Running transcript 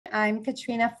I'm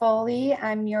Katrina Foley.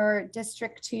 I'm your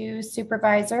District 2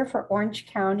 Supervisor for Orange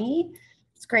County.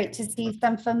 It's great to see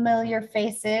some familiar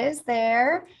faces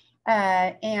there.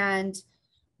 And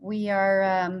we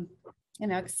are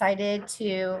excited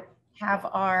to have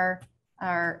our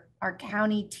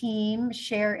county team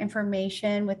share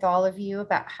information with all of you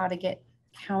about how to get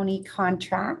county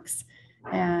contracts.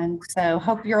 And so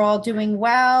hope you're all doing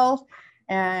well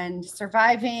and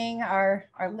surviving our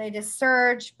latest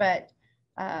surge, but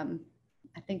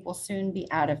I think we'll soon be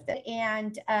out of it.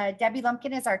 And Debbie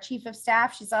Lumpkin is our Chief of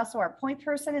Staff. She's also our point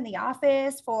person in the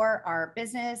office for our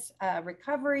business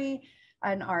recovery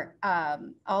and our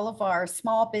all of our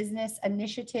small business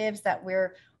initiatives that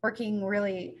we're working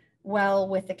really well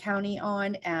with the county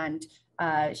on. And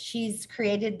she's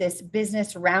created this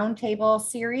business roundtable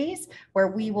series where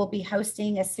we will be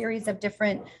hosting a series of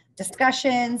different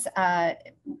discussions.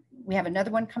 We have another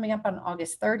one coming up on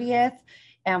August 30th.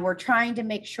 And we're trying to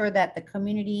make sure that the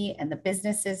community and the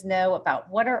businesses know about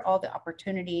what are all the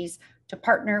opportunities to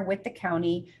partner with the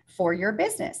county for your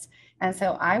business. And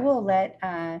so I will let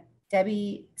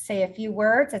Debbie say a few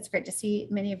words. It's great to see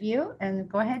many of you. And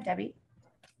go ahead, Debbie.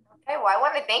 Okay, well, I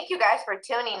want to thank you guys for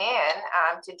tuning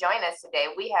in to join us today.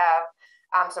 We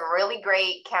have some really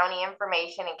great county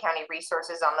information and county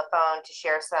resources on the phone to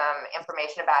share some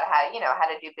information about how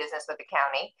to do business with the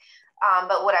county.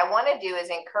 But what I want to do is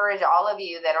encourage all of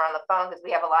you that are on the phone, because we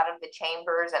have a lot of the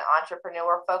chambers and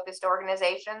entrepreneur focused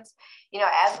organizations.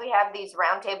 As we have these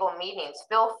roundtable meetings,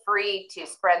 feel free to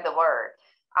spread the word.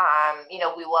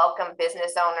 We welcome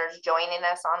business owners joining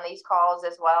us on these calls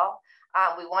as well.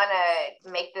 We want to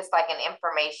make this like an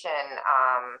information,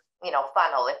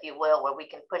 funnel, if you will, where we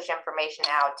can push information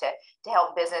out to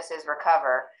help businesses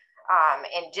recover.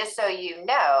 And just so you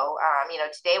know,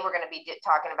 today we're going to be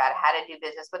talking about how to do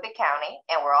business with the county.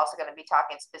 And we're also going to be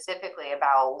talking specifically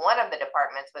about one of the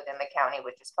departments within the county,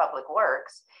 which is Public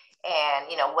Works, and,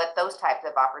 what those types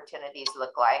of opportunities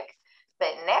look like.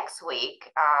 But next week,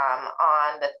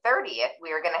 on the 30th,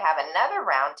 we are going to have another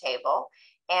roundtable.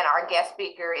 And our guest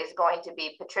speaker is going to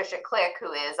be Patricia Click,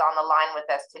 who is on the line with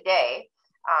us today.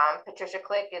 Patricia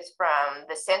Click is from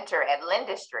the center at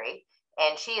Lindustry,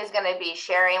 and she is going to be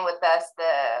sharing with us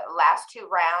the last two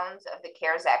rounds of the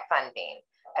CARES Act funding.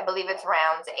 I believe it's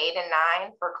rounds 8 and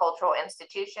 9 for cultural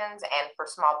institutions and for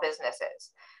small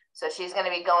businesses. So she's going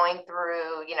to be going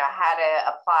through, how to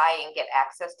apply and get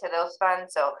access to those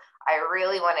funds. So I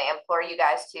really want to implore you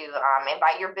guys to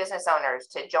invite your business owners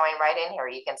to join right in here.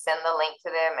 You can send the link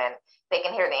to them and they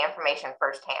can hear the information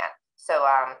firsthand. So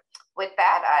with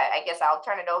that, I guess I'll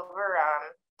turn it over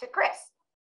to Chris.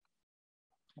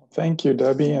 Thank you,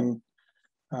 Debbie and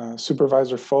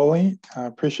Supervisor Foley. I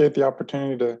appreciate the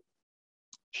opportunity to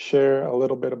share a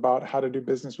little bit about how to do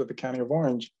business with the County of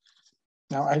Orange.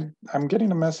 Now, I'm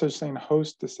getting a message saying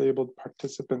host disabled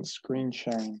participant screen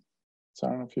sharing. So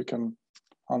I don't know if you can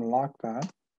unlock that.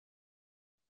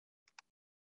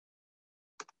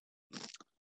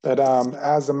 But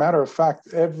as a matter of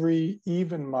fact, every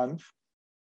even month,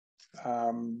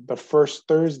 the first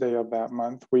Thursday of that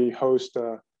month, we host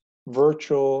a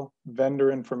virtual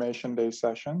vendor information day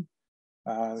session.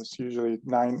 It's usually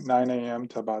 9 a.m.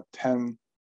 to about 10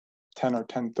 or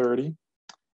 10:30.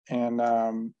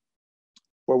 And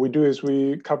what we do is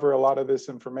we cover a lot of this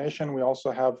information. We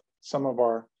also have some of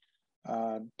our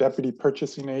deputy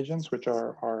purchasing agents, which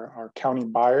are our county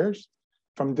buyers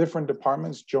from different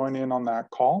departments, join in on that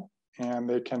call, and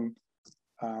they can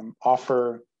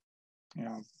offer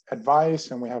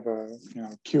advice. And we have a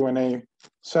Q&A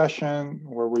session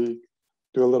where we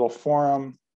do a little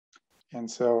forum. And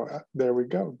so there we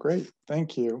go. Great,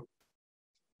 thank you.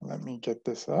 Let me get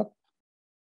this up.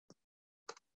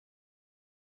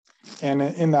 And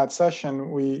in that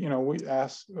session, we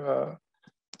ask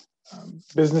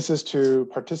businesses to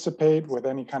participate with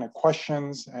any kind of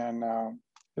questions, and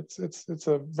it's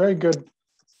a very good,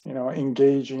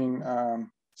 engaging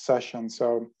session.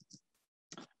 So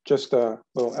just a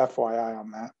little FYI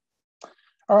on that.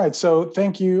 All right, so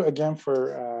thank you again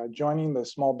for joining the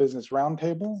Small Business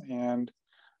Roundtable. And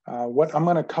what I'm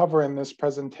going to cover in this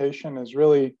presentation is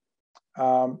really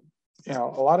a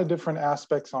lot of different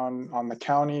aspects on the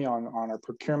county, on our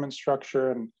procurement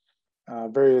structure, and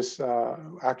various,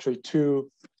 actually two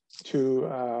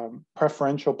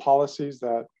preferential policies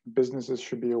that businesses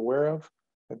should be aware of,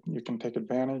 that you can take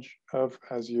advantage of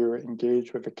as you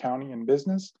engage with the county and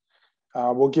business.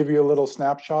 We'll give you a little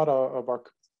snapshot of our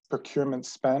procurement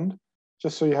spend,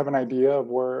 just so you have an idea of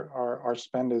where our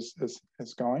spend is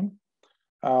going.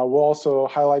 We'll also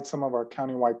highlight some of our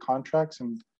countywide contracts,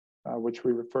 and which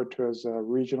we refer to as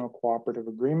regional cooperative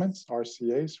agreements,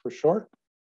 RCAs for short.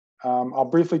 I'll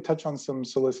briefly touch on some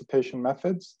solicitation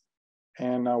methods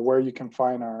and where you can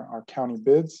find our county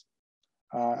bids,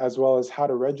 as well as how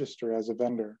to register as a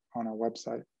vendor on our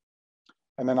website.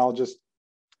 And then I'll just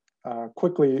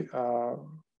quickly go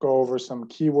over some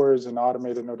keywords and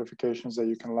automated notifications that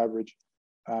you can leverage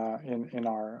in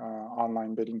our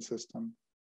online bidding system.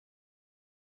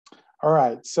 All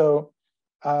right, so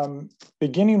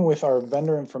beginning with our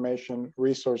vendor information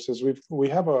resources, we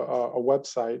have a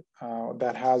website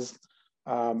that has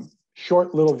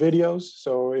short little videos.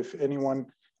 So if anyone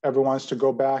ever wants to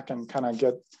go back and kind of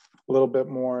get a little bit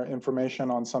more information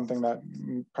on something that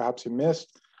perhaps you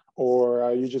missed,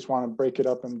 or you just want to break it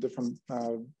up in different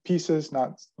pieces,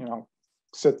 not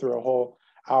sit through a whole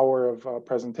hour of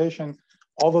presentation,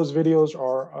 all those videos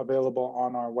are available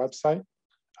on our website.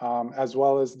 As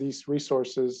well as these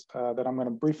resources that I'm going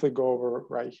to briefly go over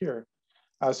right here.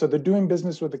 So the Doing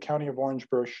Business with the County of Orange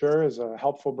brochure is a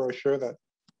helpful brochure that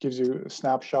gives you a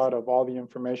snapshot of all the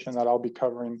information that I'll be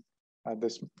covering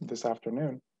this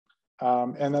afternoon.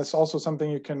 And that's also something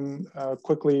you can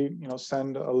quickly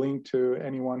send a link to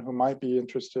anyone who might be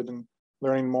interested in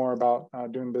learning more about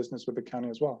doing business with the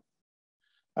county as well.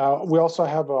 We also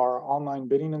have our online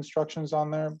bidding instructions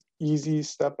on there, easy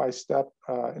step-by-step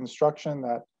instruction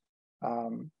that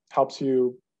helps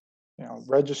you,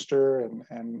 register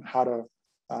and how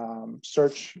to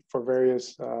search for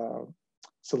various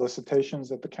solicitations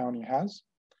that the county has.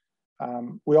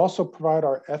 We also provide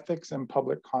our ethics in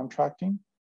public contracting.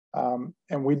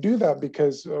 And we do that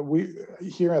because we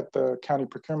here at the county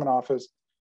procurement office,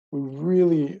 we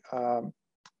really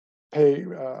pay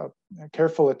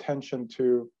careful attention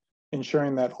to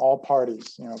ensuring that all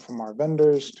parties, from our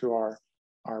vendors to our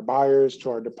buyers to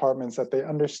our departments, that they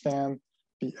understand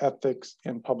the ethics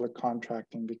in public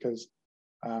contracting, because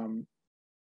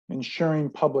ensuring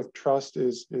public trust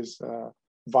is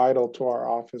vital to our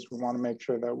office. We want to make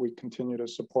sure that we continue to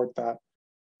support that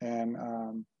and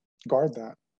guard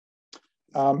that.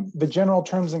 The general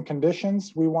terms and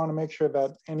conditions, we want to make sure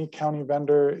that any county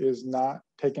vendor is not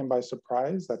taken by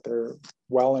surprise, that they're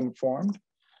well informed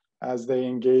as they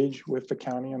engage with the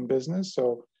county in business.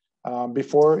 So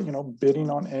before bidding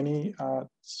on any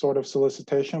sort of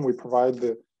solicitation, we provide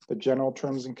the general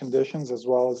terms and conditions, as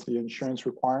well as the insurance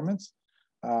requirements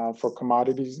for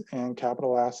commodities and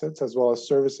capital assets, as well as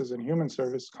services and human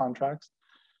service contracts,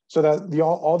 so that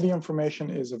all the information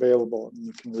is available.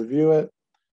 You can review it.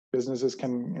 Businesses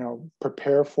can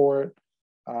prepare for it.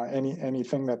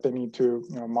 Anything that they need to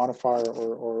modify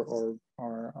or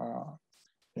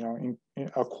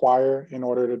acquire in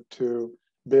order to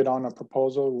bid on a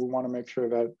proposal, we want to make sure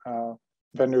that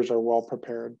vendors are well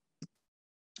prepared.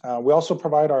 We also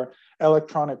provide our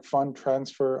electronic fund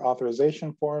transfer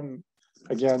authorization form,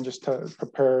 again, just to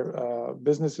prepare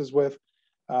businesses with.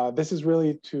 This is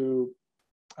really to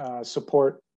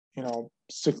support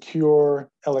secure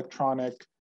electronic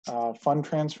fund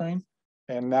transferring,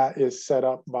 and that is set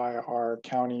up by our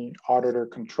county auditor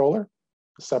controller,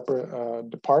 a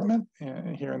separate department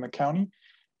here in the county.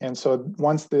 And so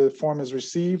once the form is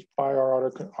received by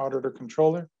our auditor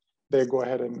controller, they go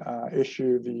ahead and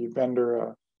issue the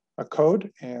vendor a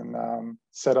code and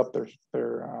set up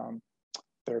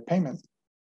their payment.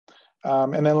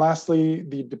 And then lastly,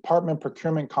 the department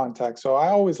procurement contact. So I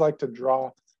always like to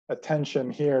draw attention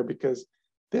here, because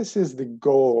this is the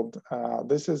gold.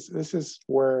 This is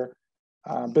where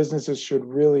businesses should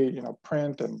really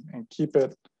print and keep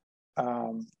it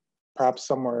perhaps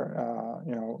somewhere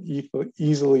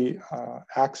easily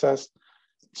accessed.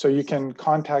 So you can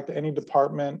contact any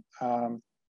department.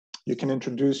 You can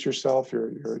introduce yourself,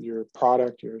 your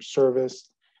product, your service,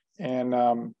 and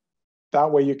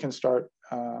that way you can start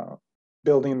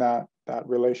building that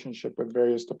relationship with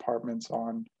various departments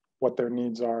on what their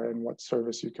needs are and what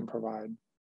service you can provide.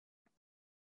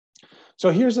 So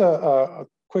here's a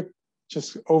quick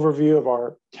just overview of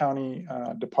our county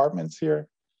departments here.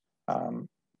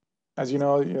 As you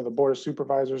know, the Board of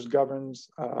Supervisors governs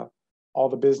all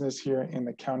the business here in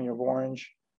the County of Orange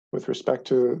with respect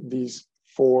to these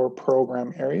 4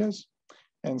 program areas.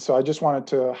 And so I just wanted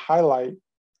to highlight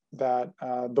that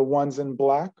the ones in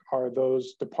black are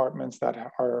those departments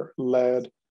that are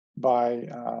led by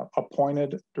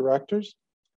appointed directors,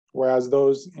 whereas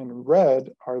those in red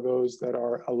are those that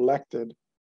are elected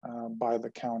by the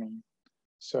county.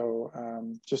 So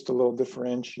just a little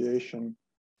differentiation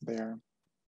there.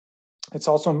 It's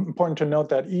also important to note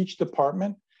that each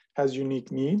department has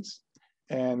unique needs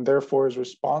and therefore is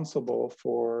responsible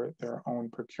for their own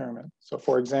procurement. So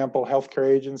for example, healthcare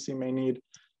agency may need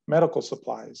medical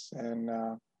supplies, and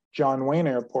John Wayne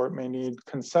Airport may need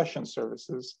concession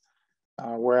services.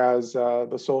 whereas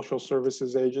the social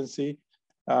services agency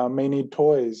may need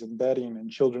toys and bedding and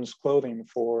children's clothing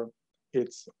for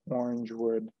its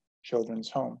Orangewood Children's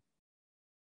Home.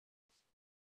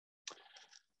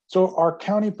 So our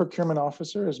county procurement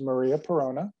officer is Maria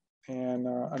Perona, and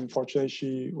unfortunately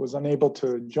she was unable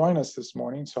to join us this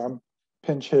morning, so I'm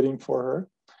pinch hitting for her.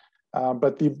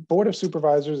 But the Board of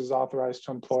Supervisors is authorized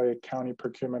to employ a county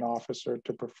procurement officer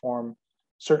to perform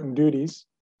certain duties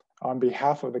on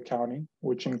behalf of the county,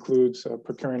 which includes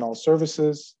procuring all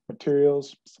services,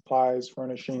 materials, supplies,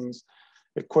 furnishings,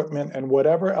 equipment, and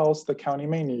whatever else the county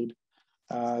may need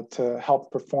to help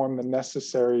perform the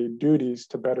necessary duties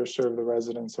to better serve the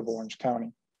residents of Orange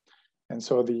County. And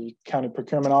so the county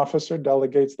procurement officer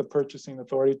delegates the purchasing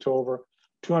authority to over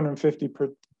 250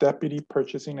 deputy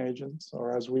purchasing agents,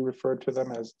 or as we refer to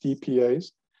them as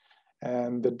DPAs.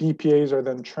 And the DPAs are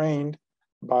then trained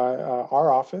by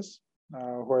our office,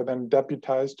 who are then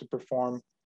deputized to perform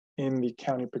in the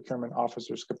county procurement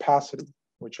officer's capacity,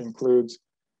 which includes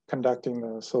conducting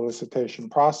the solicitation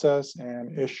process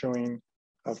and issuing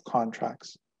of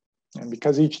contracts. And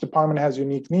because each department has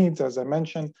unique needs, as I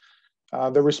mentioned,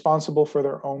 they're responsible for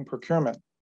their own procurement.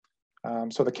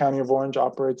 So the County of Orange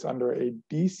operates under a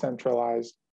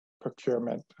decentralized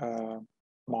procurement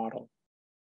model.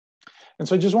 And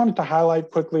so I just wanted to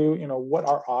highlight quickly, what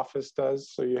our office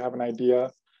does, so you have an idea.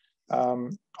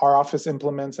 Our office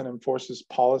implements and enforces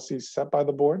policies set by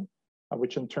the board,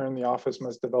 which in turn the office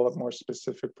must develop more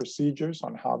specific procedures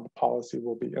on how the policy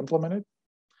will be implemented.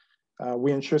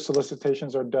 We ensure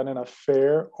solicitations are done in a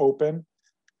fair, open,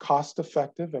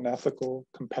 cost-effective, and ethical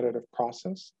competitive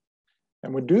process.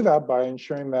 And we do that by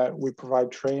ensuring that we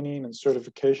provide training and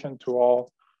certification to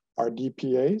all our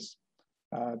DPAs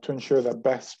to ensure that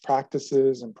best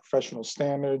practices and professional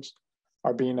standards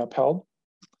are being upheld.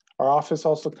 Our office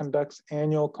also conducts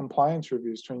annual compliance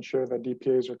reviews to ensure that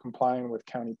DPAs are complying with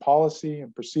county policy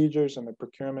and procedures in the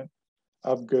procurement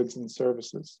of goods and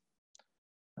services.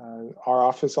 Our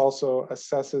office also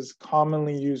assesses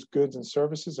commonly used goods and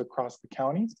services across the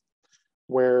county,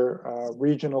 where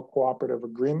regional cooperative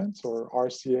agreements, or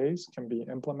RCAs, can be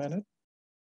implemented.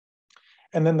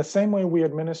 And then the same way we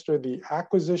administer the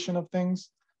acquisition of things,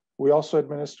 we also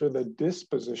administer the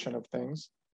disposition of things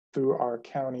through our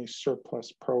county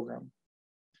surplus program.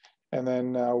 And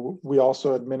then we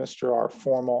also administer our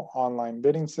formal online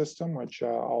bidding system, which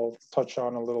I'll touch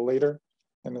on a little later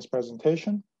in this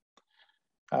presentation.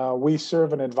 We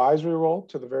serve an advisory role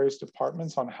to the various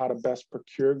departments on how to best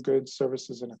procure goods,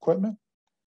 services, and equipment.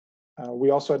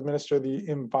 We also administer the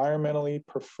environmentally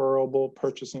preferable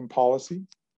purchasing policy,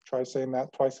 try saying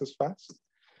that twice as fast,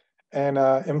 and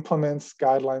implements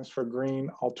guidelines for green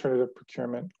alternative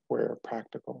procurement where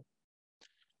practical.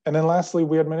 And then lastly,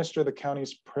 we administer the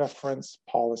county's preference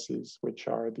policies, which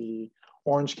are the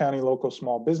Orange County Local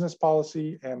Small Business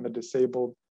Policy and the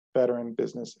Disabled Veteran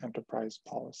Business Enterprise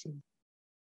Policy.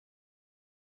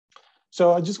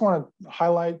 So I just want to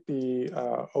highlight the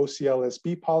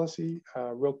OCLSB policy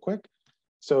real quick.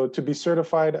 So to be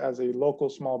certified as a local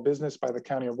small business by the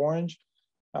County of Orange,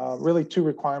 really two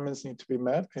requirements need to be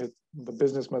met. The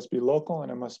business must be local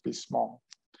and it must be small.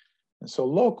 And so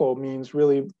local means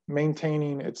really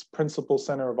maintaining its principal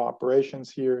center of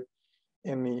operations here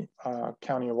in the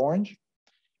County of Orange.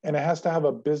 And it has to have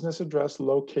a business address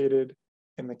located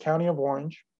in the County of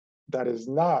Orange that is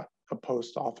not a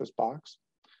post office box.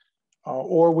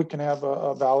 Or we can have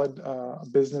a valid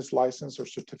business license or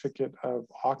certificate of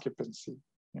occupancy,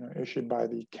 issued by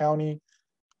the county,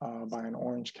 by an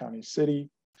Orange County city,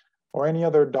 or any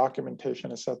other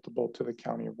documentation acceptable to the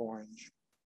County of Orange.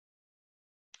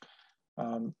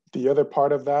 The other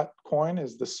part of that coin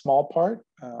is the small part.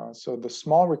 So the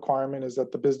small requirement is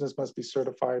that the business must be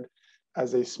certified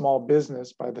as a small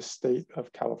business by the State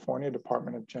of California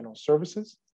Department of General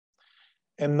Services.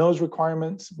 And those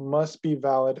requirements must be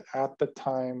valid at the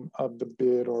time of the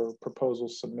bid or proposal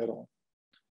submittal.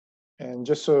 And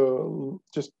just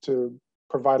to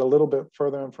provide a little bit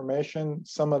further information,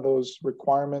 some of those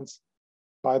requirements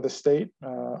by the state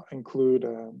include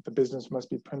the business must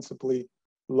be principally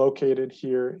located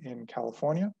here in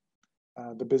California.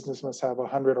 The business must have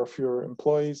 100 or fewer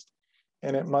employees,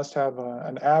 and it must have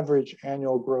an average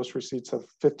annual gross receipts of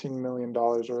 $15 million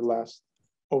or less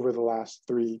over the last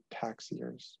 3 tax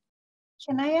years.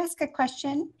 Can I ask a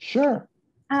question? Sure.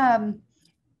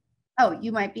 Oh,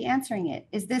 you might be answering it.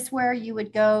 Is this where you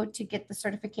would go to get the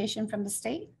certification from the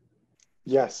state?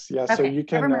 Yes, yes. Okay, So you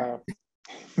can,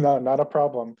 no, not a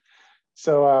problem.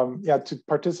 So yeah, to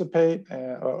participate,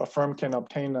 a firm can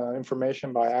obtain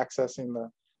information by accessing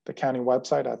the county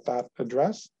website at that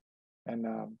address, and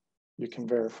you can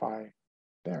verify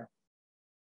there.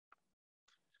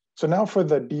 So now for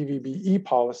the DVBE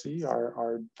policy,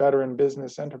 our veteran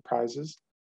business enterprises,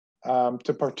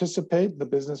 to participate, the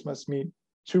business must meet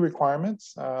two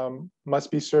requirements,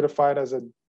 must be certified as a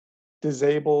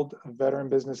disabled veteran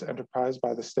business enterprise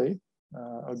by the state,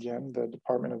 again, the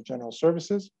Department of General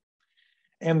Services,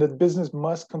 and the business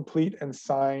must complete and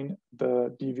sign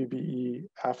the DVBE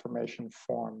affirmation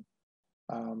form,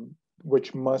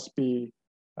 which must be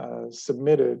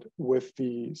submitted with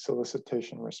the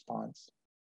solicitation response.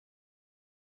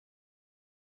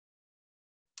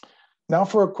 Now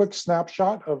for a quick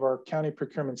snapshot of our county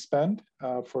procurement spend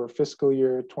for fiscal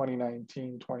year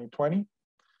 2019-2020.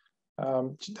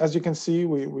 As you can see,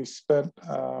 we spent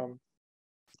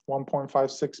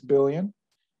 1.56 billion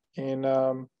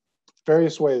in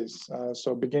various ways.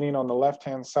 So beginning on the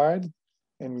left-hand side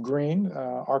in green,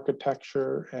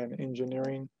 architecture and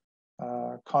engineering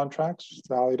contracts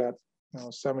valued at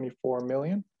 74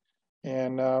 million,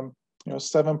 and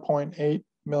 7.8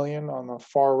 million on the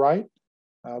far right.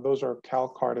 Those are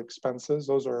CalCard expenses.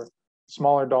 Those are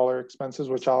smaller dollar expenses,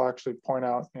 which I'll actually point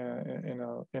out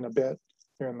in a bit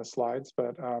here in the slides.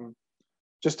 But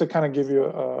just to kind of give you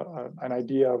an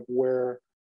idea of where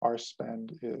our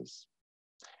spend is.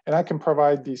 And I can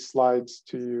provide these slides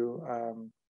to you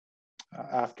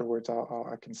afterwards.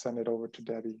 I can send it over to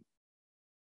Debbie.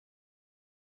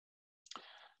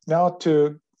 Now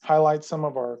to highlight some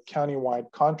of our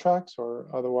countywide contracts, or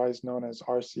otherwise known as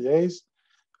RCAs.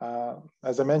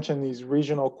 As I mentioned, these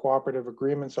regional cooperative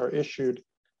agreements are issued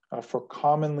for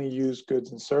commonly used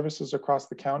goods and services across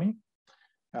the county.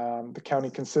 The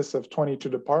county consists of 22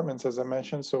 departments, as I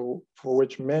mentioned, so for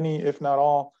which many, if not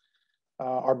all,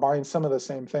 are buying some of the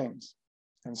same things.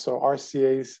 And so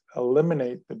RCAs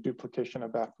eliminate the duplication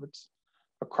of efforts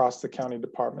across the county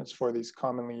departments for these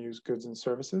commonly used goods and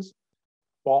services,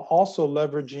 while also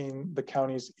leveraging the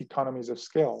county's economies of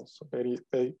scale. So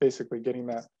basically getting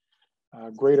that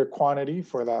greater quantity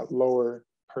for that lower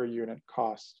per unit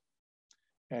cost.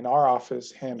 And our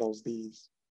office handles these.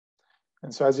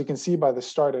 And so as you can see by the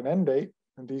start and end date,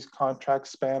 these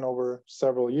contracts span over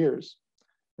several years.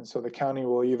 And so the county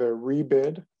will either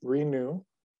rebid, renew,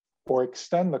 or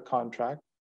extend the contract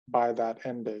by that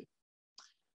end date.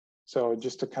 So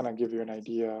just to kind of give you an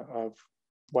idea of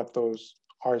what those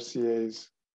RCAs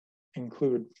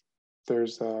include,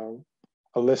 there's a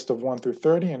list of 1 through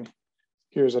 30, and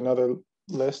here's another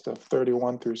list of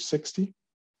 31 through 60.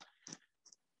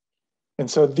 And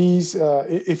so these,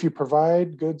 if you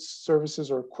provide goods,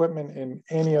 services, or equipment in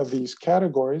any of these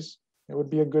categories, it would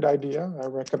be a good idea. I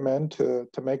recommend to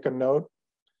make a note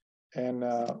and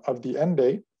of the end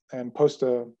date and post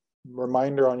a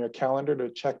reminder on your calendar to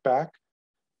check back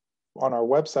on our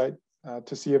website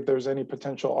to see if there's any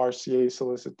potential RCA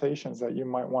solicitations that you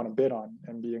might want to bid on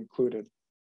and be included.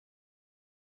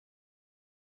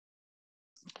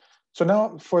 So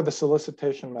now for the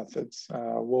solicitation methods,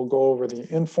 we'll go over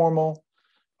the informal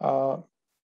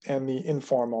and the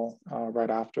informal right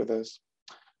after this.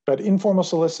 But informal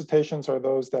solicitations are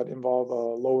those that involve a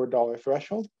lower dollar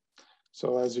threshold.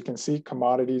 So as you can see,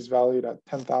 commodities valued at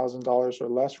 $10,000 or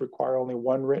less require only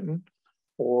one written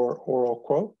or oral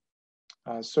quote.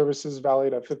 Services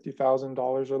valued at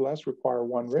 $50,000 or less require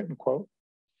one written quote.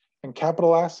 And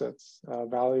capital assets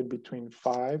valued between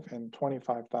 $5,000 and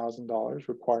 $25,000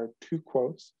 require two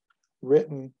quotes,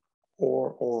 written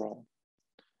or oral.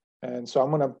 And so I'm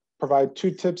going to provide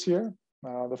two tips here.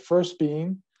 The first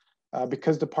being,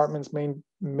 because departments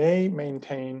may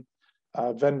maintain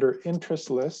vendor interest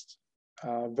lists,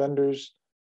 vendors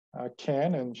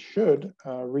can and should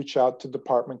reach out to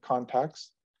department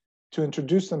contacts to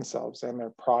introduce themselves and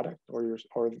their product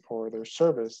or their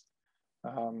service,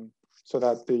 so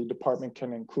that the department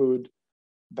can include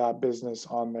that business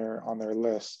on their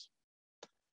list.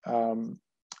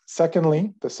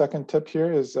 Secondly, the second tip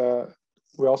here is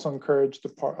we also encourage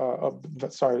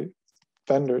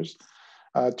vendors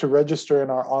to register in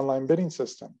our online bidding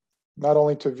system, not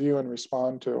only to view and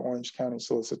respond to Orange County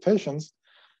solicitations,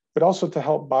 but also to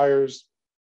help buyers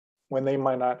when they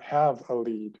might not have a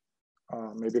lead.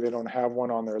 Maybe they don't have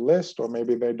one on their list, or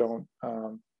maybe they don't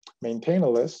maintain a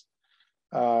list.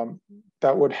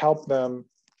 That would help them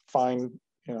find,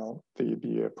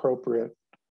 the appropriate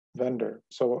vendor.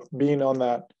 So being on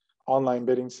that online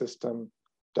bidding system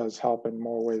does help in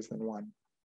more ways than one.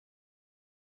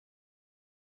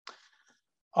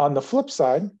 On the flip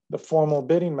side, the formal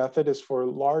bidding method is for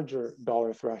larger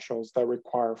dollar thresholds that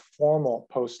require formal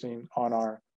posting on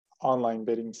our online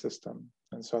bidding system.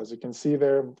 And so as you can see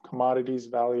there, commodities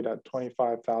valued at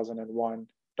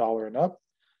 $25,001 and up,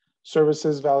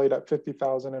 services valued at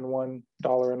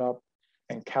 $50,001 and up,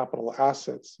 and capital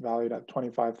assets valued at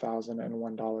 $25,000 and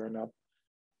 $1 and up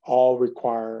all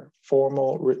require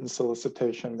formal written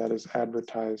solicitation that is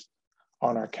advertised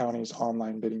on our county's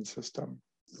online bidding system.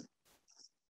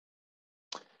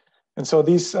 And so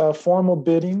these formal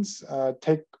biddings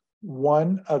take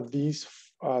one of these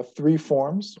three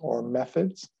forms or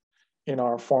methods in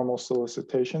our formal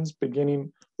solicitations,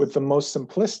 beginning with the most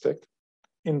simplistic,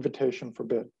 invitation for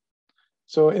bid.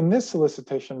 So in this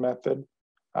solicitation method,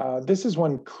 this is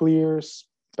when clear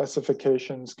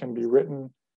specifications can be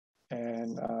written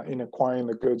and in acquiring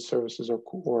the goods, services,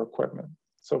 or equipment.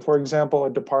 So for example, a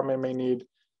department may need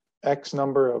X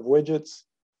number of widgets.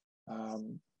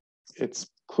 It's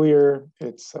clear,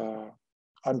 it's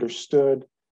understood.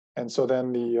 And so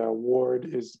then the award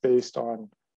is based on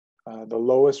the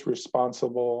lowest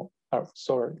responsive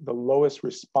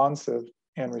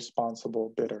and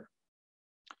responsible bidder.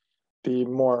 The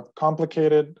more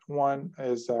complicated one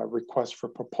is a request for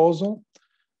proposal.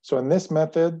 So in this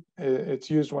method, it's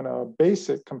used when a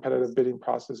basic competitive bidding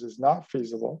process is not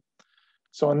feasible.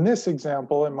 So in this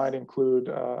example, it might include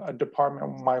a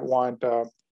department might want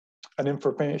an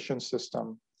information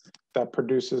system that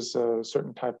produces a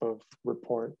certain type of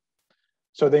report.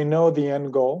 So they know the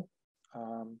end goal,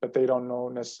 but they don't know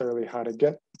necessarily how to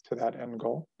get to that end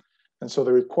goal. And so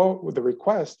the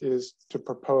request is to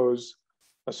propose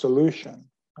a solution,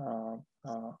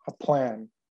 a plan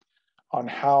on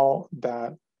how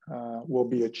that will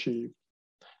be achieved.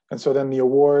 And so then the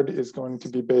award is going to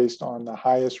be based on the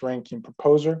highest ranking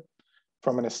proposer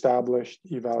from an established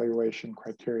evaluation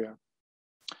criteria.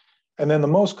 And then the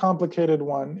most complicated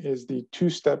one is the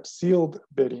two-step sealed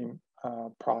bidding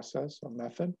process or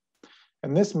method.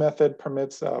 And this method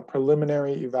permits a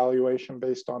preliminary evaluation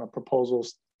based on a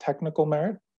proposal's technical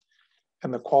merit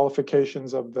and the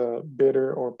qualifications of the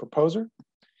bidder or proposer.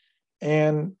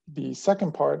 And the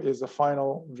second part is a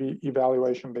final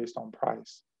evaluation based on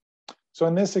price. So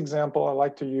in this example, I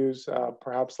like to use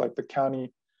perhaps like the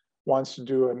county wants to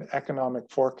do an economic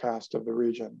forecast of the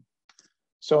region.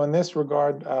 So in this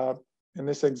regard, in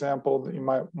this example, you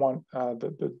might want,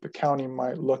 the county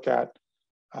might look at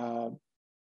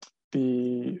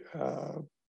the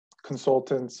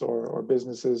consultants or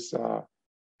businesses'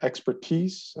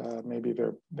 expertise, maybe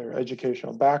their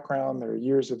educational background, their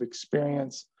years of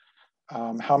experience,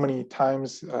 how many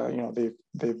times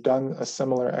they've done a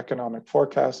similar economic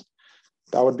forecast.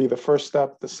 That would be the first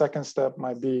step. The second step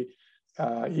might be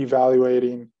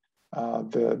evaluating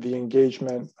the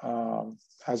engagement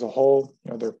as a whole,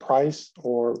 their price,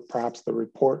 or perhaps the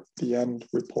report, the end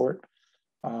report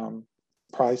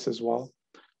price as well.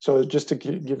 So just to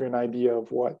give you an idea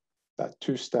of what that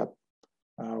two-step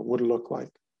would look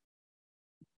like.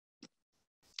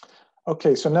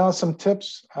 Okay, so now some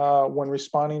tips when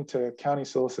responding to county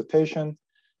solicitation.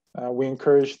 We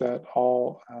encourage that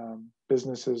all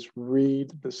businesses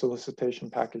read the solicitation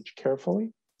package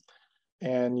carefully,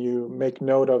 and you make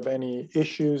note of any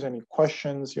issues, any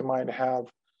questions you might have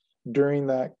during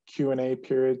that Q&A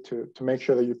period to make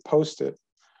sure that you post it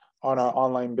on our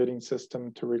online bidding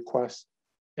system to request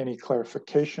any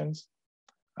clarifications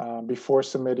before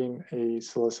submitting a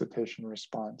solicitation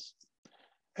response.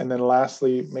 And then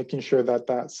lastly, making sure that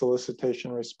that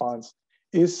solicitation response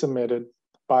is submitted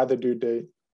by the due date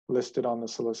listed on the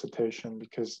solicitation,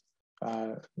 because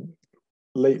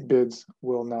late bids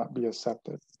will not be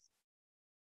accepted.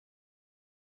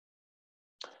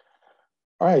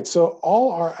 All right, so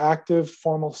all our active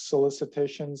formal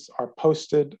solicitations are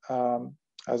posted,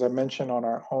 as I mentioned, on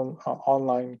our own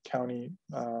online county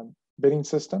bidding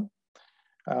system,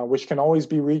 which can always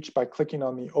be reached by clicking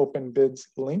on the Open Bids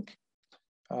link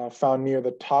found near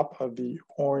the top of the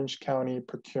Orange County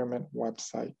Procurement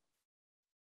website,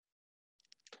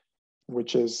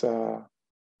 which is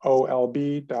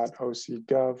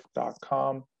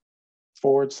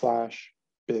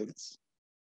olb.ocgov.com/bids.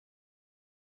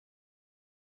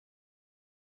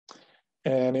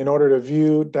 And in order to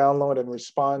view, download, and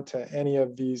respond to any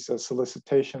of these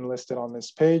solicitations listed on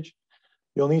this page,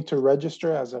 you'll need to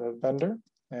register as a vendor.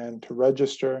 And to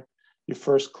register, you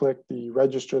first click the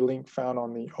register link found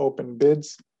on the Open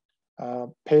Bids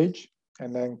page,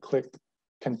 and then click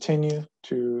Continue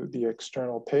to the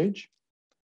external page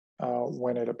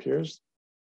when it appears.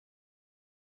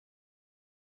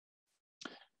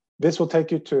 This will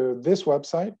take you to this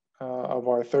website of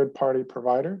our third-party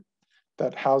provider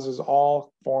that houses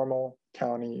all formal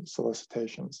county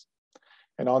solicitations.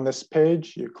 And on this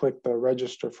page, you click the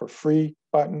Register for Free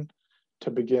button to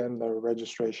begin the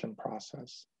registration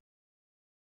process.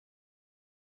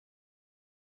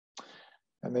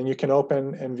 And then you can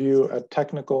open and view a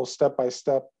technical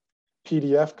step-by-step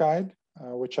PDF guide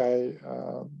which I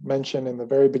mentioned in the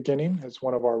very beginning. It's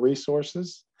one of our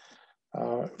resources.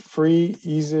 Free,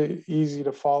 easy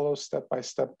to follow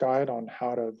step-by-step guide on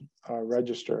how to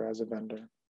register as a vendor.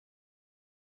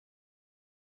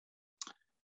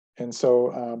 And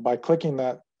so by clicking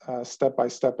that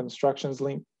step-by-step instructions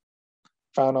link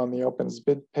found on the Opens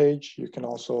Bid page, you can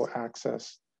also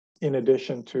access in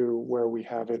addition to where we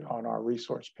have it on our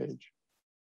resource page.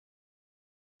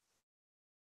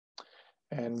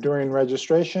 And during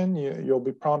registration, you'll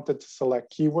be prompted to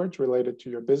select keywords related to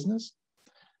your business.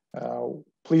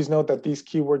 Please note that these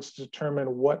keywords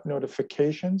determine what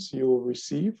notifications you will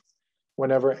receive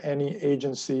whenever any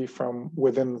agency from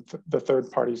within the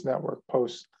third party's network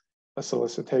posts a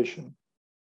solicitation.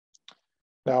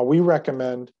 Now, we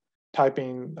recommend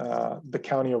typing the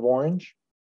County of Orange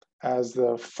as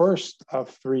the first of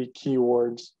 3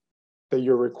 keywords that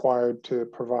you're required to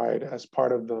provide as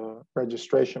part of the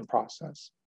registration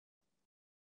process.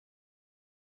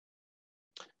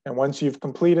 And once you've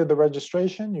completed the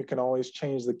registration, you can always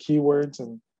change the keywords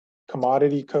and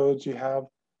commodity codes you have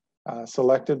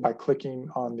selected by clicking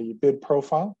on the bid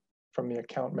profile from the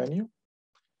account menu.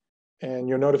 And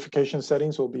your notification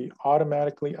settings will be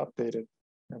automatically updated.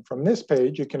 And from this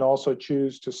page, you can also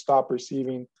choose to stop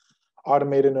receiving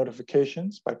automated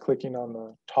notifications by clicking on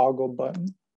the toggle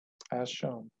button as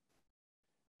shown.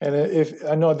 And if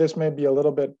I know this may be a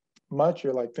little bit much,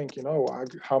 you're like thinking, oh,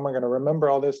 how am I going to remember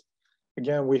all this?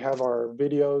 Again, we have our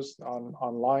videos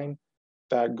online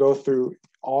that go through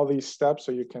all these steps,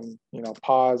 so you can,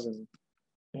 pause and,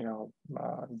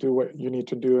 do what you need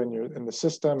to do in the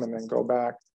system and then go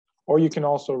back. Or you can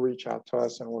also reach out to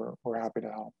us and we're happy to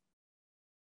help.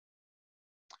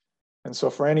 And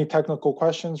so for any technical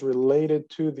questions related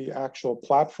to the actual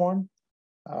platform,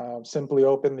 simply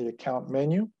open the account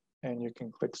menu and you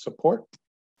can click support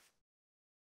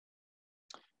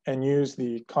and use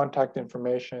the contact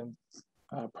information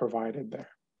provided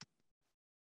there.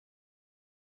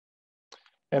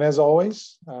 And as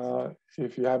always,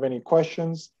 if you have any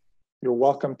questions, you're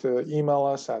welcome to email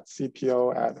us at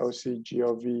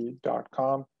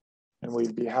cpo@ocgov.com, and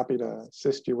we'd be happy to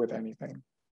assist you with anything.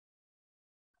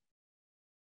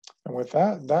 And with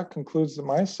that, that concludes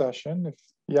my session. If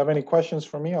you have any questions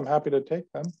for me, I'm happy to take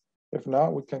them. If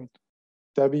not,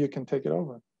 Debbie, you can take it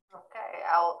over. Okay,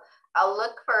 I'll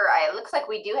look for, it looks like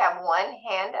we do have one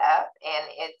hand up, and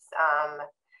it's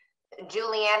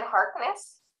Julianne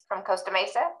Harkness from Costa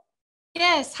Mesa.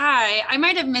 Yes, hi. I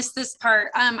might have missed this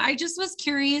part. I just was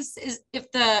curious if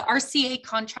the RCA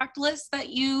contract list that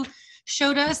you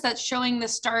showed us, that's showing the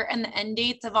start and the end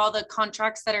dates of all the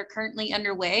contracts that are currently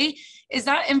underway, is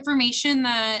that information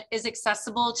that is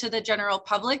accessible to the general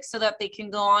public so that they can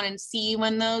go on and see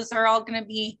when those are all going to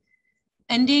be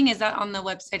ending? Is that on the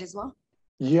website as well?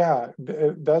 Yeah,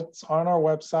 that's on our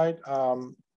website,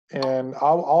 and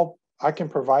I can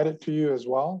provide it to you as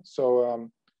well. So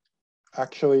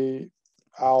actually,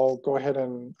 I'll go ahead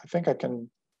and I think I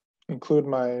can include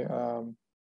my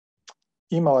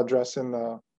email address in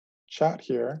the chat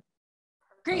here.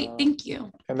 Great, thank you.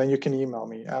 And then you can email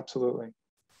me, absolutely.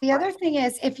 The other thing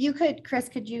is, if you could, Chris,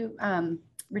 could you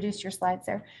reduce your slides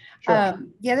there? Sure.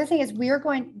 The other thing is we're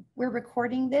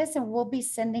recording this and we'll be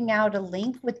sending out a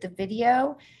link with the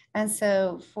video. And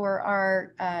so for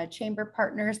our chamber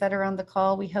partners that are on the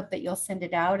call, we hope that you'll send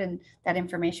it out and that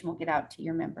information will get out to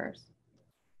your members.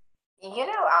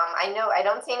 I know I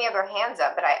don't see any other hands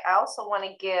up, but I also want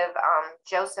to give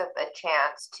Joseph a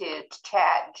chance to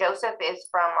chat. Joseph is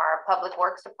from our Public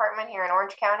Works Department here in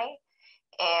Orange County,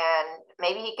 and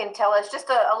maybe he can tell us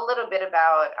just a little bit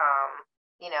about,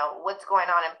 what's going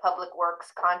on in Public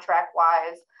Works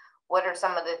contract-wise. What are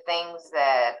some of the things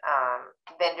that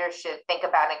vendors should think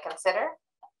about and consider?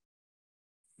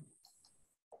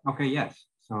 Okay, yes.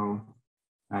 So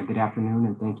good afternoon,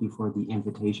 and thank you for the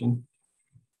invitation.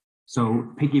 So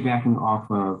piggybacking off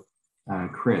of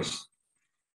Chris,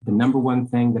 the number one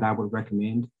thing that I would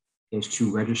recommend is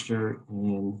to register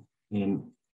in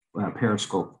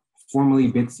Periscope,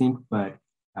 formerly BidSync, but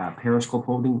Periscope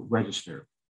Holding, register.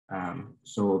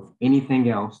 So if anything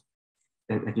else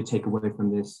that you take away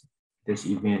from this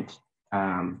event,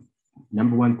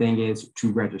 number one thing is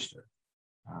to register.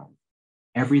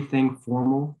 Everything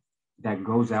formal that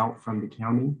goes out from the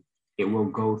county, it will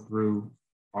go through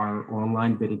our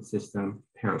online bidding system,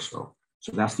 Periscope.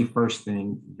 So that's the first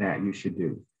thing that you should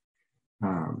do.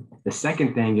 The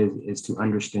second thing is to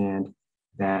understand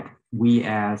that we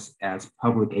as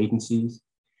public agencies,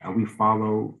 we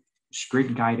follow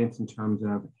strict guidance in terms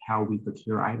of how we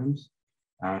procure items.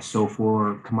 So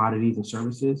for commodities and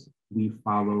services, we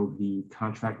follow the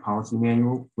contract policy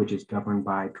manual, which is governed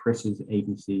by Chris's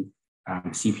agency,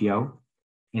 CPO.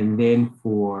 And then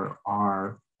for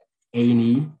our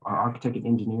A&E, our architect and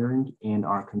engineering, and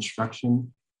our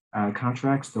construction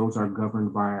contracts, those are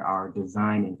governed by our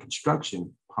design and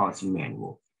construction policy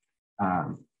manual.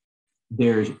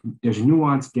 There's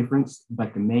nuanced difference,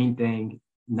 but the main thing,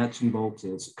 nuts and bolts,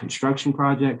 is construction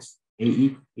projects,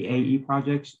 AE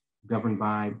projects governed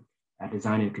by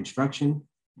design and construction,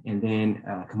 and then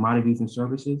commodities and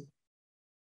services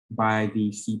by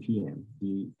the CPM,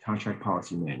 the contract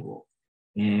policy manual.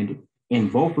 And in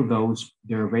both of those,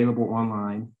 they're available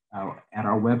online at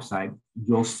our website.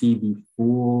 You'll see the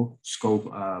full scope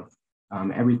of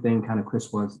everything kind of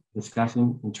Chris was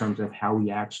discussing in terms of how we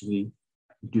actually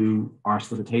do our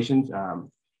solicitations,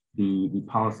 the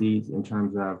policies in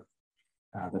terms of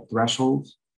the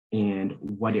thresholds and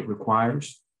what it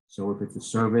requires. So if it's a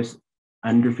service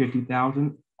under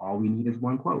 50,000, all we need is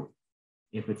one quote.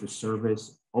 If it's a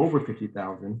service over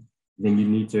 50,000, then you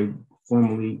need to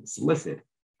formally solicit.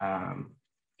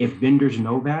 If vendors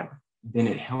know that, then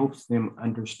it helps them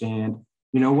understand,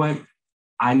 you know what,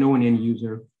 I know an end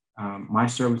user, my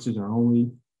services are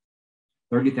only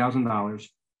 $30,000.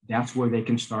 That's where they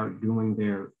can start doing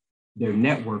their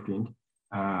networking,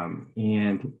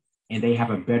 and they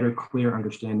have a better, clear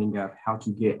understanding of how to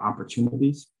get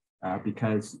opportunities,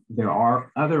 because there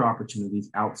are other opportunities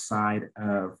outside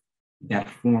of that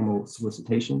formal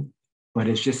solicitation, but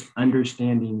it's just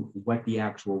understanding what the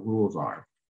actual rules are.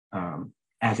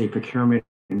 As a procurement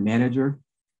manager,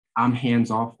 I'm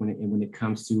hands-off when it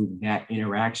comes to that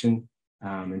interaction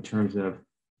in terms of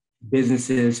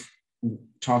businesses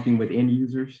talking with end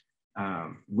users.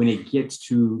 When it gets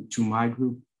to my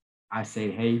group, I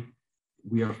say, hey,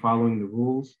 we are following the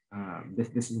rules.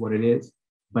 This is what it is.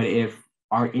 But if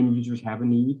our end users have a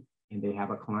need and they have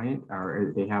a client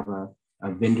or they have a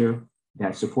vendor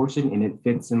that supports it and it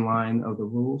fits in line of the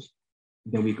rules,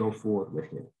 then we go forward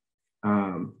with it.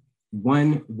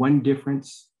 One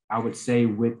difference I would say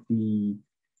with the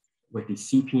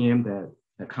CPM,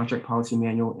 the contract policy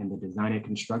manual, and the design and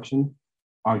construction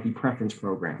are the preference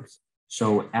programs.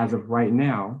 So as of right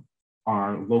now,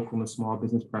 our local and small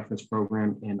business preference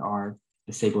program and our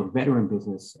disabled veteran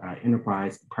business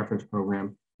enterprise preference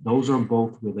program, those are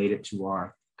both related to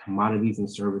our commodities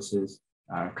and services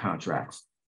contracts.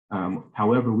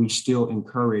 However, we still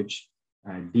encourage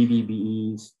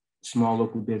DVBEs, small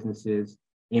local businesses,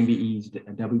 MBEs,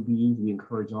 WBEs. We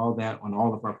encourage all that on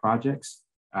all of our projects.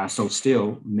 So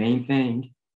still, main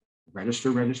thing,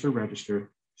 register,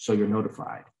 so you're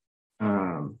notified.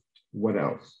 What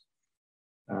else?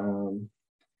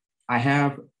 I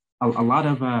have a lot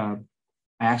of, I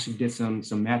actually did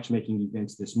some matchmaking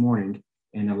events this morning,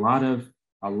 and a lot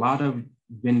of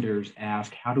vendors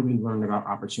ask, how do we learn about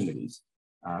opportunities?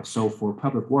 So for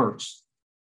Public Works,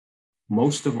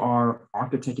 most of our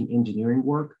architect and engineering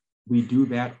work, we do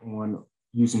that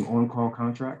using on-call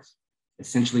contracts.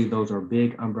 Essentially, those are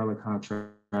big umbrella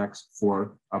contracts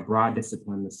for a broad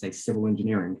discipline, let's say civil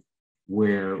engineering,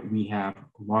 where we have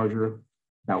larger,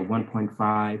 about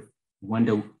 1.5, $1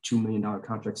 to $2 million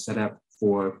contracts set up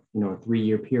for a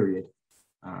 3-year period.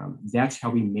 That's how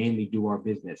we mainly do our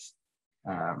business.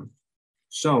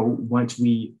 So once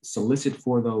we solicit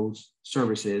for those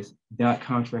services, that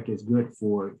contract is good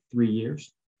for 3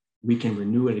 years. We can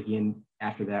renew it again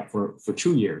after that for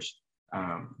 2 years.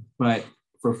 But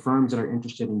for firms that are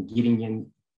interested in getting in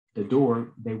the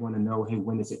door, they want to know, hey,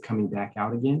 when is it coming back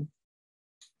out again?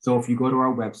 So if you go to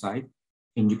our website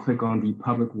and you click on the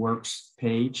Public Works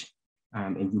page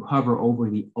and you hover over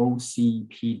the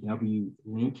OCPW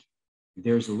link,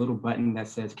 there's a little button that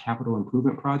says Capital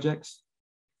Improvement Projects.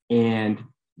 And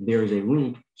there's a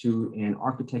link to an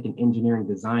architect and engineering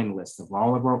design list of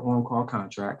all of our on-call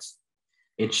contracts.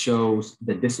 It shows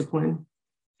the discipline,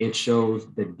 it shows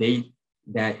the date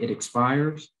that it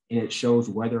expires, and it shows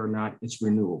whether or not it's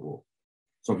renewable.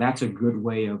 So that's a good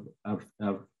way of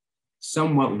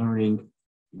somewhat learning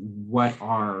what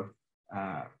our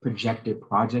projected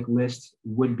project list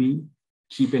would be.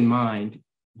 Keep in mind,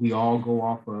 we all go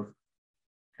off of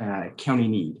county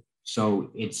need. So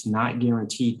it's not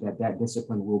guaranteed that that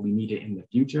discipline will be needed in the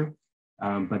future,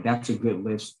 but that's a good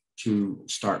list to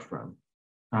start from.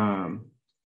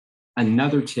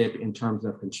 Another tip in terms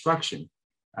of construction.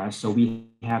 So we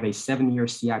have a 7-year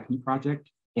CIP project,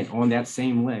 and on that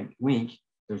same link,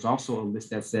 there's also a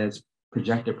list that says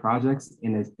projected projects,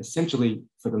 and essentially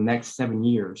for the next 7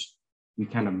 years, we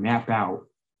kind of map out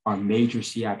our major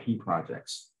CIP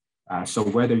projects. So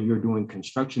whether you're doing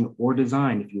construction or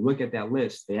design, if you look at that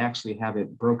list, they actually have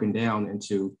it broken down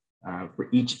into for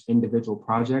each individual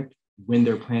project, when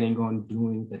they're planning on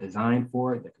doing the design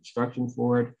for it, the construction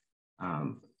for it,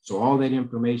 So all that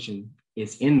information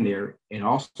is in there. It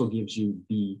also gives you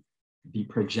the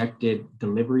projected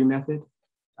delivery method.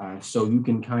 So you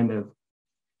can kind of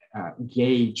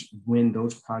gauge when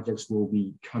those projects will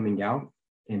be coming out,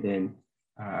 and then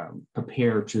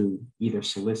prepare to either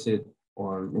solicit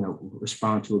or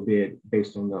respond to a bid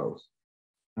based on those.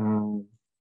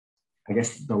 I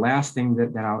guess the last thing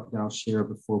that I'll share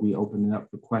before we open it up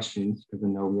for questions, because I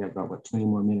know we have about 20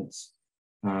 more minutes.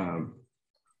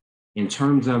 In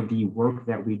terms of the work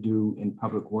that we do in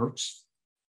public works,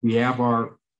 we have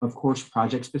our, of course,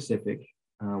 project specific.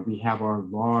 We have our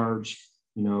large,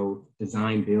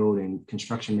 design, build, and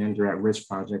construction manager at risk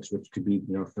projects, which could be,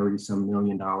 30-some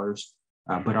million dollars.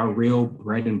 But our real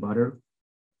bread and butter,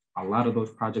 a lot of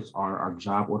those projects are our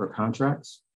job order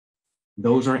contracts.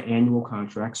 Those are annual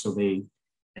contracts, so they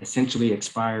essentially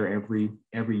expire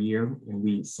every year, and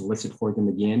we solicit for them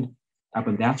again.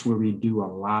 But that's where we do a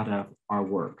lot of our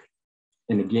work.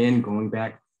 And again, going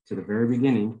back to the very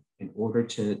beginning, in order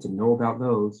to know about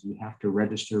those, you have to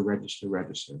register.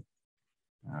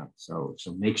 So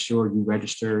make sure you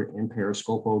register in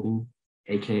Periscope Holding,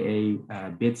 AKA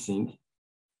BidSync.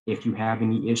 If you have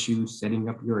any issues setting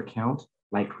up your account,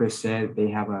 like Chris said, they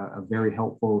have a very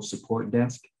helpful support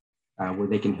desk where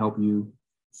they can help you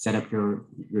set up your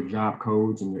job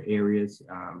codes and your areas.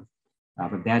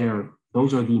 But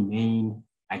those are the main,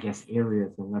 I guess,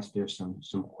 areas, unless there's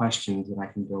some questions that I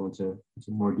can go into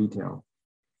more detail.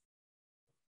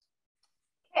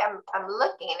 Okay, I'm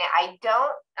looking. I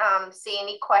don't see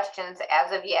any questions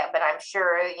as of yet, but I'm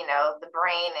sure the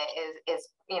brain is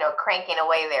cranking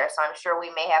away there. So I'm sure we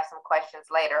may have some questions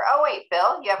later. Oh wait,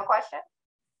 Bill, you have a question?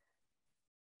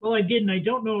 Well, I didn't. I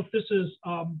don't know if this is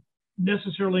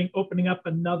necessarily opening up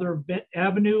another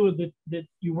avenue that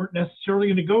you weren't necessarily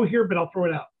going to go here, but I'll throw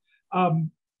it out.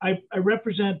 I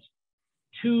represent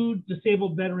 2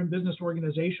 disabled veteran business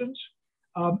organizations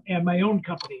and my own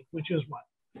company, which is one.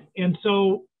 And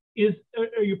so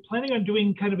are you planning on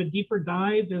doing kind of a deeper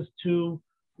dive as to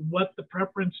what the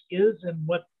preference is and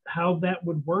how that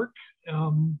would work?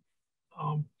 And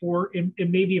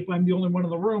maybe if I'm the only one in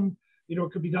the room,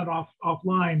 it could be done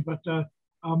offline, but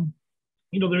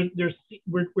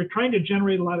we're trying to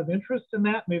generate a lot of interest in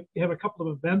that. We have a couple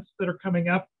of events that are coming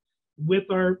up with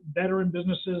our veteran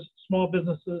businesses, small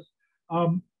businesses,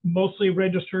 mostly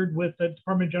registered with the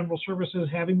Department of General Services,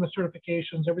 having the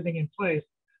certifications, everything in place.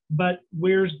 But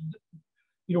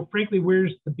frankly,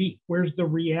 where's the beat? Where's the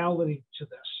reality to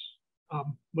this?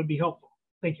 Would be helpful.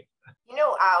 Thank you.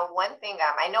 One thing,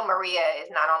 I know Maria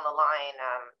is not on the line,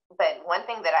 but one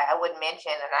thing that I would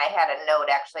mention, and I had a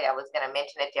note, actually, I was going to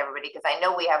mention it to everybody, because I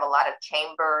know we have a lot of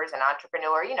chambers and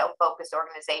entrepreneur, focused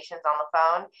organizations on the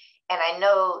phone. And I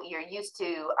know you're used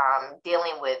to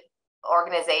dealing with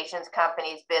organizations,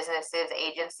 companies, businesses,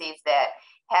 agencies that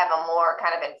have a more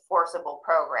kind of enforceable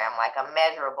program, like a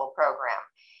measurable program.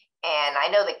 And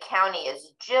I know the county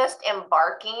is just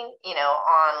embarking,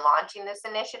 on launching this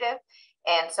initiative.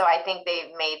 And so I think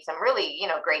they've made some really,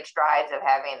 great strides of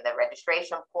having the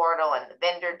registration portal and the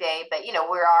vendor day, but, we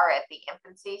are at the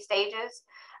infancy stages.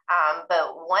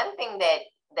 But one thing that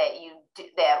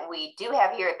we do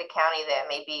have here at the county that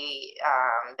maybe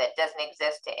that doesn't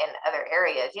exist in other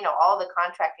areas, all the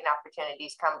contracting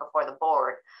opportunities come before the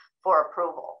board for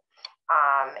approval.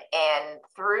 And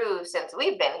since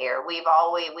we've been here, we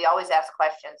always ask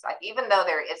questions, like, even though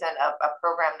there isn't a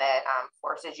program that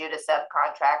forces you to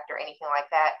subcontract or anything like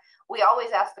that, we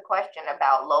always ask the question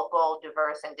about local,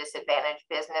 diverse, and disadvantaged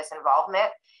business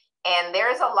involvement. And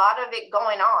there's a lot of it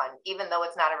going on, even though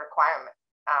it's not a requirement.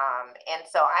 And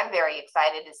so I'm very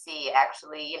excited to see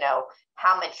actually,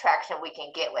 how much traction we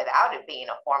can get without it being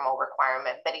a formal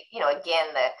requirement. But, again,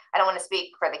 I don't want to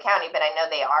speak for the county, but I know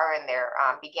they are in their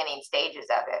beginning stages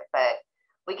of it. But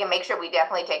we can make sure we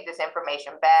definitely take this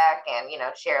information back and,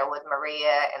 share it with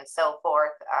Maria and so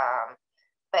forth.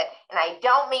 And I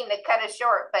don't mean to cut it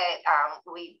short, but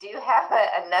we do have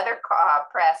another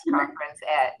press conference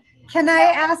Can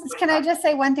I just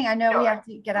say one thing? I know we have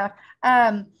to get off.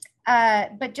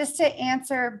 But just to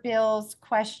answer Bill's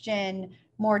question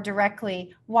more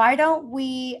directly, why don't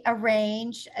we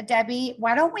arrange, Debbie,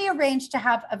 to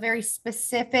have a very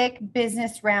specific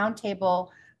business roundtable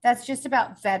that's just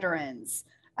about veterans?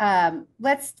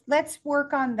 Let's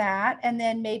work on that. And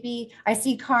then maybe I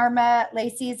see Karma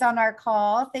Lacey is on our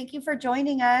call. Thank you for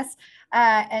joining us.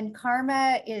 And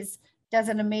Karma does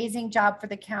an amazing job for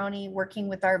the county working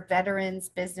with our veterans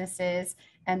businesses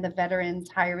and the veterans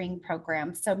hiring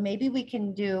program. So maybe we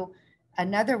can do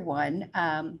another one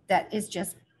that is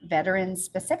just veteran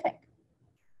specific.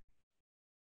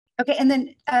 Okay, and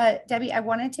then Debbie, I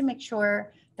wanted to make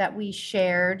sure that we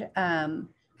shared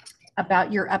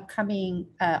about your upcoming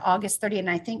August 30th. And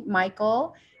I think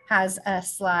Michael has a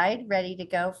slide ready to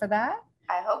go for that.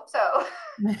 I hope so.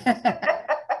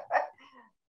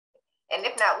 And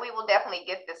if not, we will definitely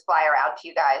get this flyer out to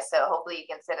you guys. So hopefully you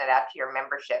can send it out to your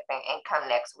membership and come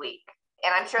next week.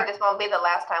 And I'm sure this won't be the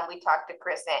last time we talk to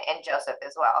Chris and Joseph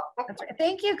as well. That's right.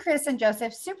 Thank you, Chris and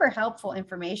Joseph. Super helpful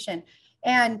information.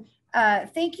 And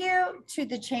thank you to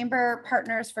the Chamber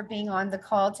partners for being on the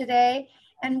call today.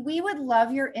 And we would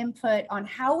love your input on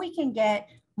how we can get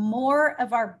more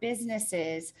of our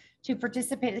businesses to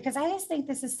participate, because I just think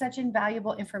this is such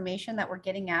invaluable information that we're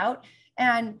getting out.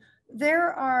 And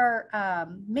there are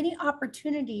many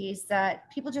opportunities that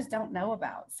people just don't know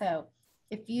about. So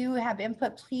if you have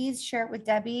input, please share it with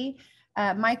Debbie.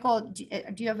 Michael, do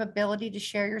you have ability to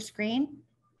share your screen?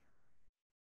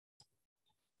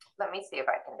 Let me see if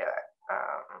I can do it.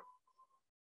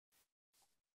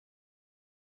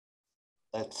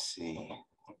 Let's see.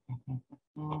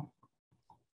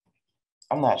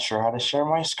 I'm not sure how to share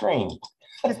my screen.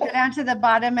 Just go down to the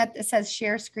bottom it says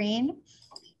share screen.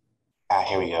 Ah,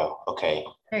 here we go. Okay.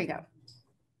 There you go.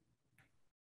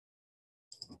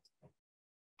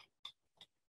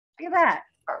 Look at that.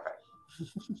 Perfect.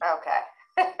 Okay.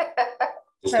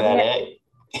 Is So that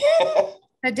it?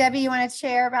 So Debbie, you want to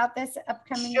share about this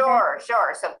upcoming Sure, event?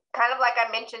 sure. So kind of like I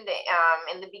mentioned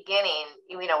in the beginning,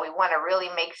 we want to really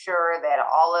make sure that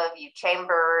all of you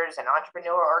chambers and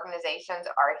entrepreneur organizations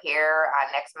are here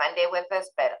next Monday with us.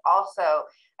 But also,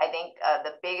 I think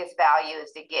the biggest value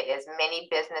is to get as many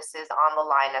businesses on the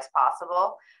line as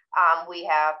possible. We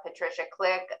have Patricia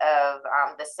Click of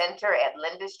the Center at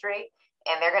Lindustry,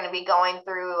 and they're going to be going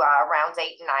through rounds 8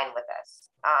 and 9 with us,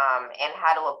 and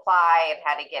how to apply and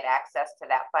how to get access to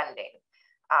that funding.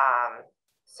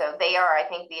 So they are, I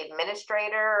think, the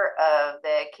administrator of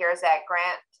the CARES Act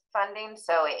grant funding.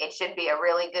 So it should be a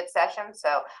really good session.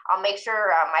 So I'll make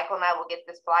sure Michael and I will get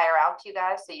this flyer out to you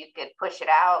guys so you could push it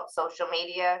out, social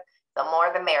media. The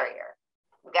more the merrier.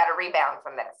 We got to rebound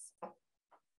from this.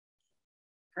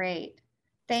 Great.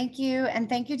 Thank you. And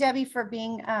thank you, Debbie, for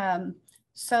being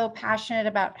so passionate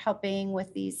about helping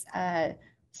with these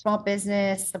small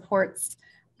business supports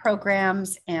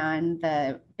programs and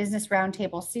the Business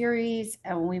Roundtable series.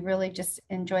 And we really just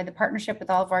enjoy the partnership with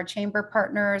all of our chamber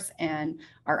partners and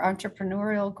our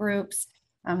entrepreneurial groups.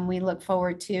 We look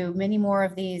forward to many more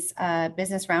of these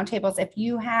business roundtables. If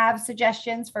you have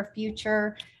suggestions for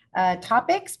future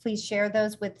topics, please share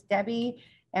those with Debbie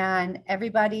and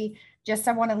everybody. Just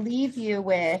I want to leave you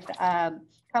with a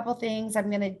couple things I'm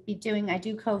going to be doing. I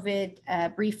do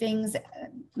COVID briefings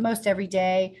most every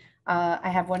day. I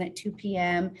have one at 2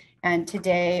 p.m. And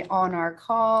today on our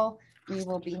call, we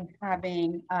will be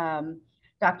having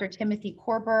Dr. Timothy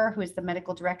Korber, who is the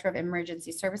Medical Director of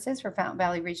Emergency Services for Fountain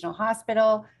Valley Regional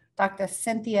Hospital, Dr.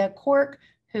 Cynthia Cork,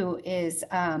 who is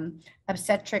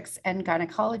obstetrics and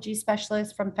gynecology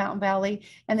specialist from Fountain Valley,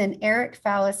 and then Eric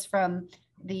Fallis from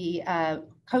the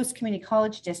Coast Community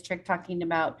College District, talking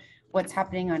about what's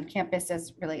happening on campus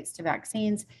as relates to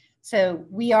vaccines. So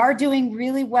we are doing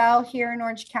really well here in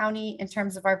Orange County in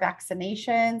terms of our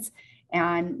vaccinations,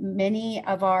 and many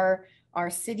of our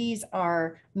cities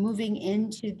are moving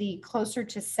into the closer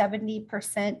to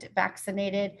 70%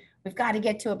 vaccinated. We've got to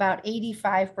get to about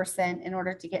 85% in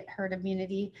order to get herd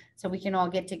immunity so we can all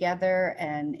get together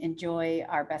and enjoy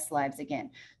our best lives again.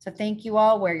 So thank you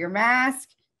all. Wear your mask.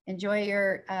 Enjoy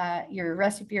your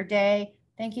rest of your day.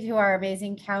 Thank you to our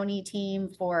amazing county team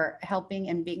for helping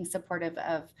and being supportive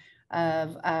of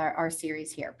our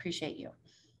series here. Appreciate you.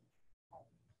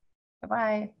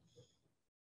 Bye-bye.